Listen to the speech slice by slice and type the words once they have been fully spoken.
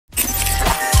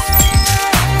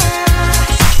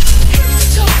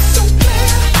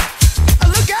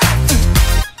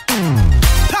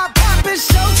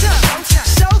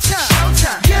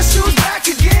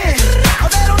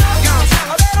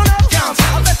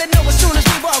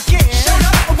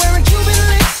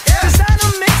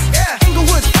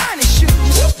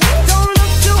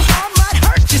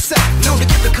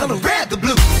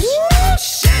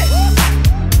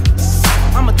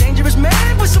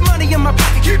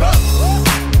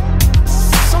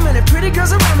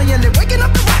rocket, waking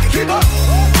up the rocket. Keep up.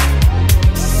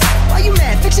 Why you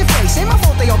mad? Fix your face. Ain't my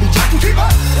fault they all be jocking. Keep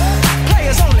up.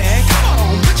 Players only. Come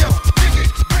on, put your pinky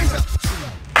rings up.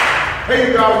 Hey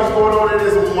you guys, what's going on? It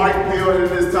is Mike Peele, and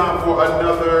it is time for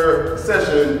another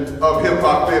session of Hip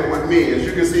Hop Fit with me. As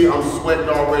you can see, I'm sweating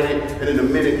already, and in a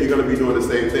minute you're going to be doing the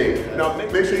same thing. Now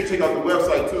make sure you check out the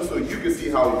website too, so you can see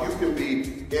how you can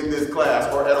be in this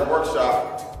class or at a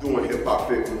workshop doing Hip Hop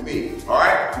Fit with me. All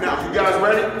right? Now, you guys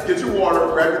ready? Get your water,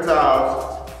 grab your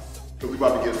towels, because we're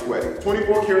about to get sweaty.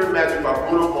 24 Karat Magic by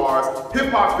BRUNO Mars.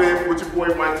 Hip Hop Fit with your boy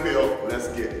Mike Peele. Let's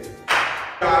get it.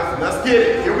 Guys, let's get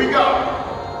it. Here we go.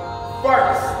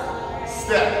 First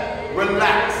step,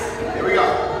 relax. Here we go.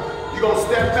 You're gonna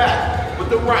step back with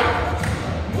the right.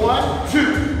 1,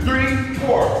 2, 3,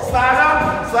 4. Slide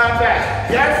up, slide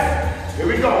back. Yes? Here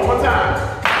we go. One more time.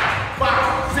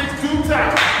 5, 6, 2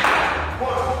 times.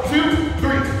 1, 2,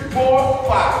 3, 4,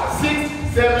 5,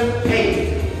 6, 7,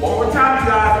 8. One more time,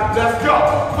 you guys. Let's go.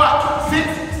 5, 6,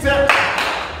 7.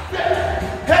 Step,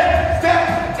 head,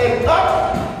 step, and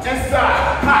up and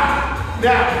side. High.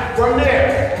 Now, from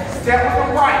there. Step with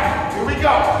the right. Here we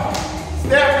go.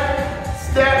 Step,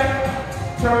 step,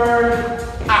 turn,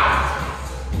 out.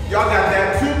 Y'all got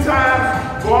that 2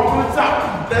 times. Going from the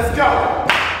top. Let's go.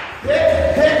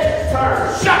 Hit, hit, turn,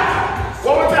 shot.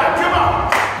 One more time. Come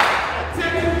on.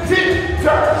 Tick, tick,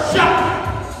 turn, shot.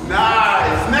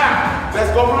 Nice. Now,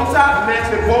 let's go from the top.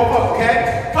 Match it both up,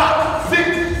 okay? 5,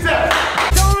 6, 7.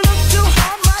 Don't look too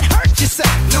hard, might hurt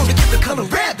yourself. Known to give the color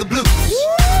red, the blue.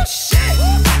 Woo, shit.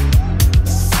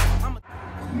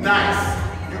 Nice.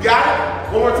 You got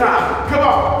it? One more time. Come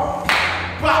on.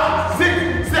 5,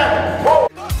 6, 7. Woo.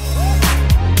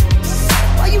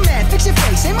 Why you mad? Fix your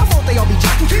face. Ain't my fault they all be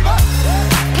jocking. Keep up.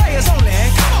 Players only.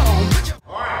 Come on.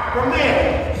 All right. From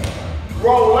there,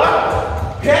 roll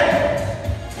up,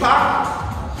 hit,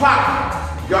 pop,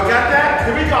 pop. Y'all got that?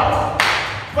 Here we go.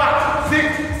 5,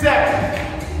 6,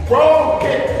 7. Roll,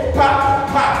 hit, pop,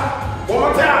 pop. One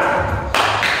more time.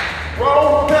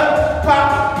 Roll up,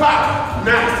 pop, pop.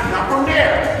 Nice. Now from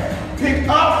there, pick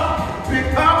up,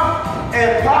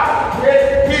 and pop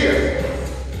right here.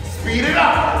 Speed it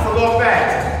up. It's a little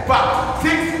fast. 5,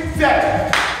 6,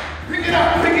 7. Pick it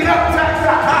up, tap,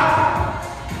 tap, hop.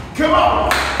 Come on.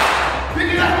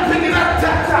 Pick it up,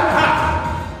 tap, tap,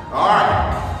 hop. All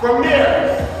right. From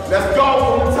there, let's go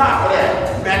from the top of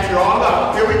that. Match it all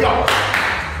up. Here we go.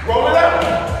 Roll it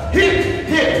up. Hit,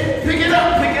 hit. Pick it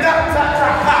up, tap,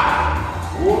 tap, hop.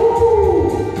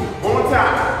 Woo. One more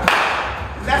time.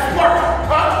 Let's work.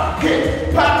 Up,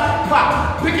 hit, pop,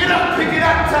 pop. Pick it up,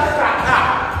 tap, tap, hop.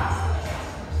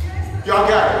 Y'all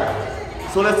got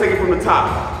it. So let's take it from the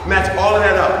top. Match all of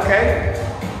that up, okay?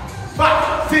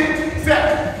 5, 6,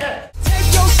 7, 8.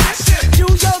 Take your shit, do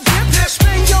your dip,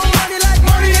 spend your money like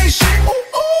money ain't shit. Ooh,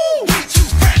 ooh, we too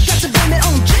fresh. Got to blame it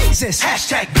on Jesus.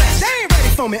 Hashtag blessed. They ain't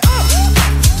ready for me.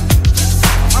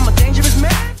 I'm a dangerous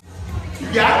man. You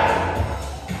got it?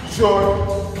 Sure.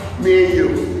 Me and you.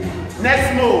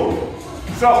 Next move.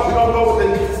 So we're gonna go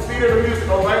with the speed of the music,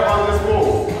 right on this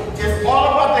move. It's all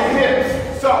about the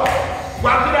hips. So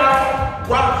rock it out,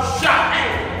 rock, shot,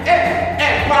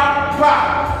 and pop,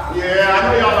 pop. Yeah, I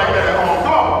know y'all like that at home.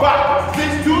 Come on, 5,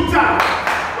 6, 2 times.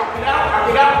 Rock it out,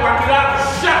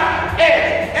 shot,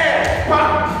 and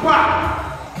pop, pop.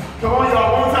 Come on, y'all,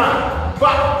 one more time.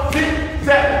 5, 6,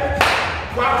 7.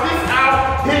 Rock this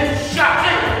out, hit, shot,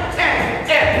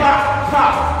 and pop,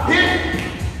 pop.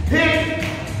 Hit,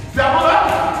 double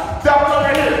up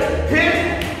right here. Hit,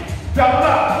 double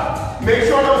up. Make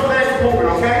sure those legs are moving,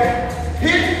 okay?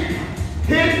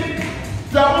 Hit,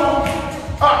 double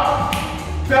up.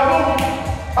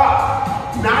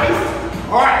 Nice.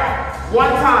 All right,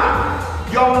 one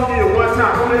time. Y'all want to do it one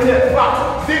time. From the hip.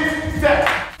 5, 6, 7.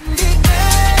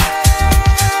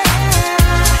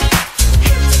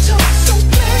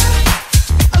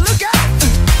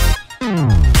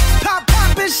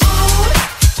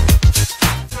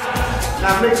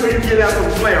 Now make sure you get out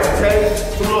some flair, okay?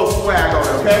 Some little swag on it,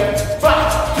 okay?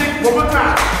 5, 6, one more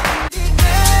time.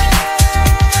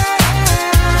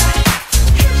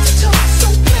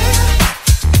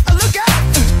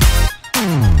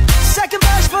 Second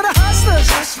verse for the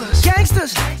hustlers,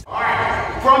 gangsters. All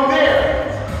right, from there,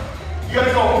 you're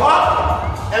gonna go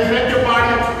up and let your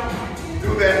body do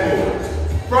that move.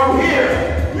 From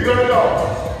here, you're gonna go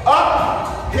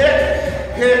up,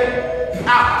 hit,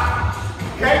 out.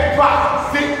 Okay,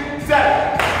 5, 6,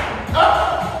 7.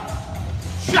 Up,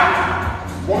 shot.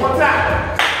 One more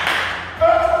time.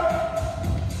 Up,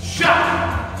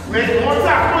 shot. Make it one more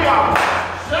time. Come on, y'all.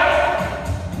 Shot.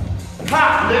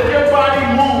 Hop. Let your body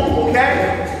move, okay?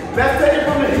 Let's take it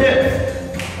from the hips.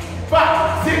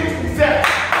 5, 6,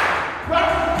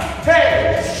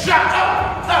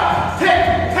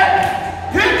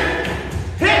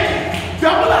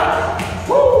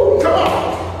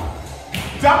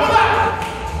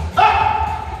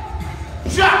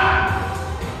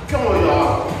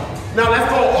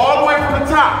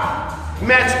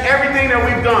 match everything that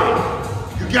we've done.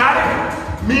 You got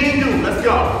it? Me and you, let's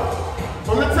go.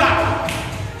 From the top.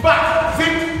 5,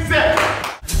 6, 7.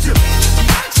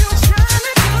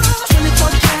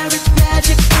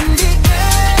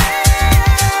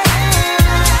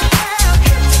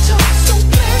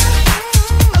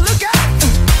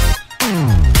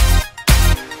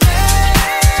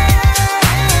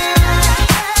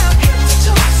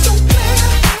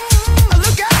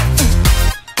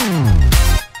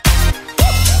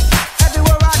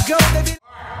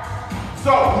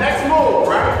 So, next move,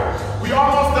 right? We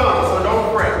almost done, so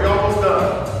don't fret, we almost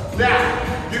done.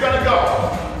 Now, you're gonna go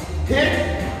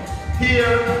hit,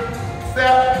 here,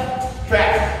 step,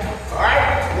 back.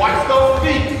 Alright? Watch those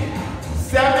feet.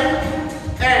 7,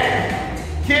 and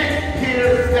hit,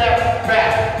 here, step,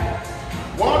 back.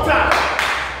 One more time.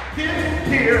 Hit,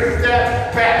 here,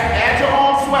 step, back. Add your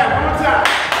own swag. One more time.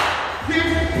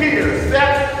 Hit, here,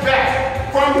 step,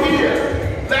 back. From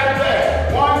here, left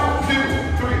leg. 1, 2,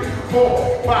 3,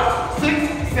 4, 5,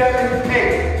 6, 7,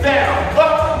 8. Down,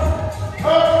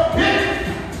 up, hit,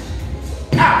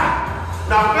 out.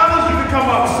 Now, fellas, you can come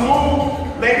up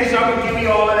smooth. Ladies, y'all can give me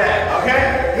all of that, okay?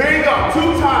 Here you go,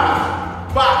 2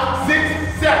 times. 5,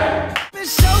 6, 7.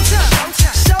 It's showtime,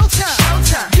 showtime,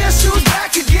 showtime. Guess who's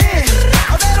back again?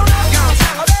 Oh, they don't know.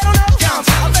 Oh, they don't know.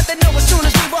 I bet they know as soon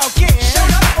as we walk in.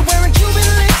 I'm wearing Cuban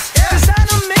links,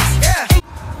 designer mix.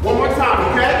 One more time,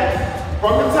 okay?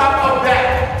 From the top up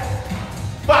back.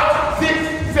 5,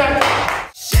 6, 7.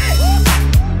 Shit.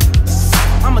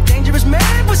 I'm a dangerous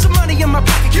man with some money in my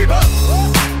pocket. Keep up.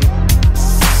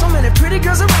 So many pretty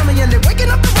girls around me and they're waking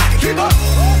up the rocket. Keep up.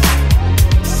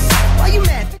 Why you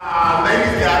mad?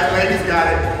 Ladies got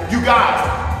it. You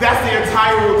guys, that's the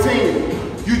entire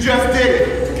routine. You just did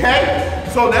it, okay?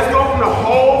 So let's go from the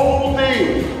whole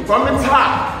thing, from the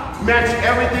top, match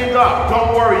everything up.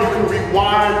 Don't worry, you can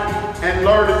rewind and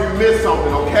learn if you missed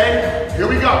something, okay? Here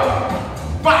we go.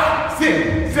 5,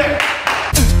 6, 7.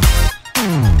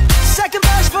 Second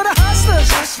verse for the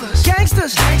hustlers,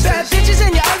 gangsters, bad bitches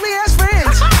and your ugly ass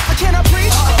friends. I cannot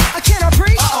preach, I cannot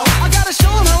preach. I gotta show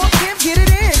them how I can't get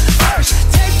it in. First,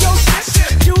 take your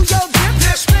sip, do your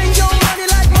dip, spend your money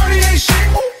like money ain't shit.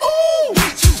 Ooh, ooh, we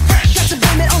too fresh. Got to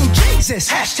blame it on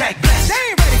Jesus. Hashtag blessed. They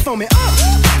ain't ready for me.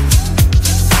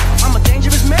 I'm a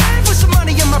dangerous man with some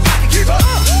money in my pocket. Keep up.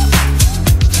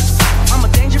 I'm a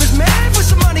dangerous man with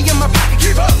some money in my pocket.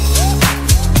 Keep up.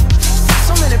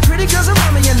 So many pretty girls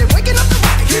around me and they're waking up the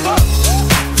rocket. Keep up.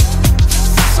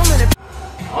 So many.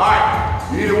 All right,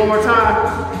 you need it one more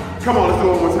time? Come on, let's do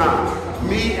it one more time.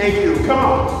 Me and you, come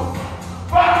on.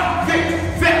 5,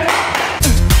 6, 7.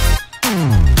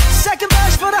 Second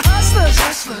verse for the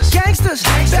hustlers, gangsters,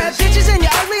 bad bitches and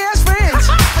your ugly ass friends.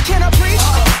 I cannot preach,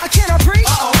 I cannot preach.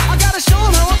 I gotta show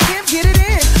them how I can't get it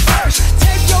in. First,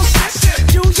 take your sip,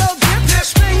 do your dip,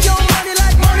 spend your money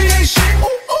like money ain't shit. Ooh,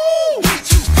 ooh, we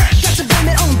too fresh. Got to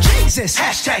blame it on Jesus.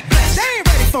 Hashtag blessed. They ain't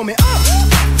ready for me.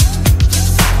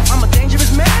 I'm a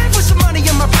dangerous man with some money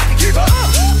in my pocket. Keep up.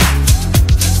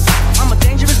 I'm a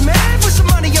dangerous man with some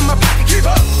money in my pocket. Keep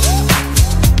up.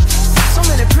 So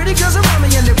many pretty girls around me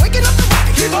and they're waking up the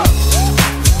rocket. Keep up.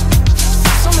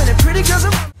 So many pretty girls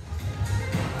around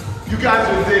me. You guys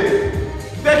just did it.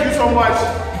 Thank you so much.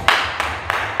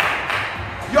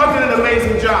 Y'all did an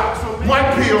amazing job. So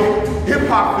Mike Peele, Hip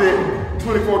Hop Fit,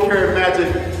 24 Karat Magic.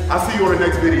 I'll see you on the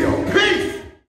next video. Peace!